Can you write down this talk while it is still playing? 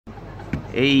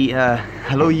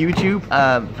Hello YouTube,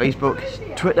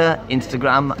 Facebook, Twitter,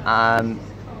 Instagram,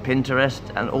 Pinterest,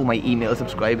 and all my email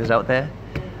subscribers out there.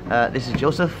 This is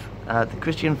Joseph, the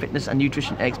Christian fitness and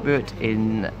nutrition expert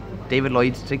in David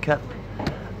Lloyd's Sidcup.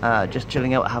 Just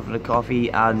chilling out, having a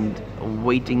coffee, and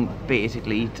waiting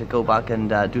basically to go back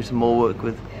and do some more work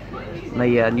with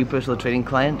my new personal training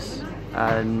clients.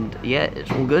 And yeah,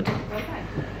 it's all good.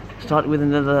 Started with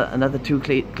another two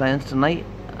clients tonight.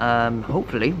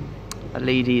 Hopefully, a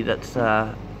lady that's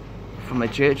from my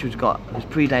church who's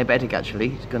pre-diabetic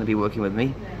actually is going to be working with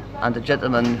me, and a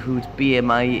gentleman whose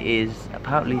BMI is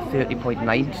apparently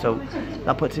 30.9, so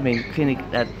that puts him in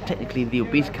technically the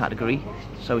obese category,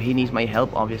 so he needs my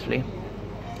help obviously.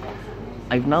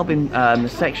 I've now been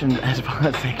sectioned as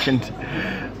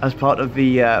part of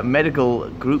the medical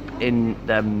group in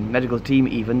the medical team,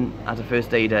 even as a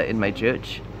first aider in my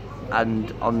church.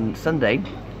 And on Sunday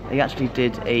I actually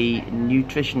did a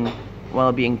nutrition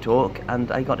well-being talk,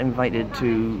 and I got invited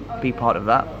to be part of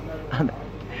that, and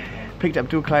picked up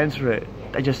two clients for it.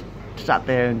 I just sat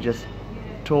there and just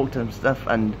talked and stuff,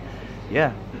 and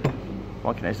yeah,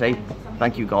 what can I say?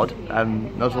 Thank you, God.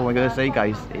 That's all I'm going to say,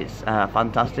 guys. It's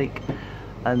fantastic,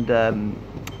 and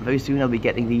very soon I'll be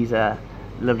getting these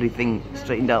lovely things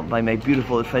straightened out by my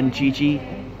beautiful friend Chi-Chi.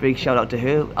 Big shout out to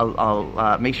her.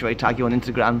 I'll make sure I tag you on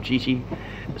Instagram, Chi-Chi.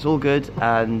 It's all good,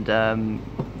 and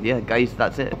yeah, guys,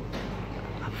 that's it.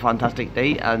 Have a fantastic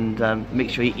day, and make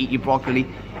sure you eat your broccoli,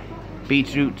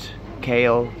 beetroot,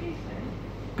 kale,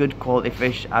 good quality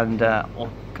fish, and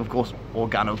of course,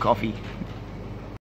 organo coffee.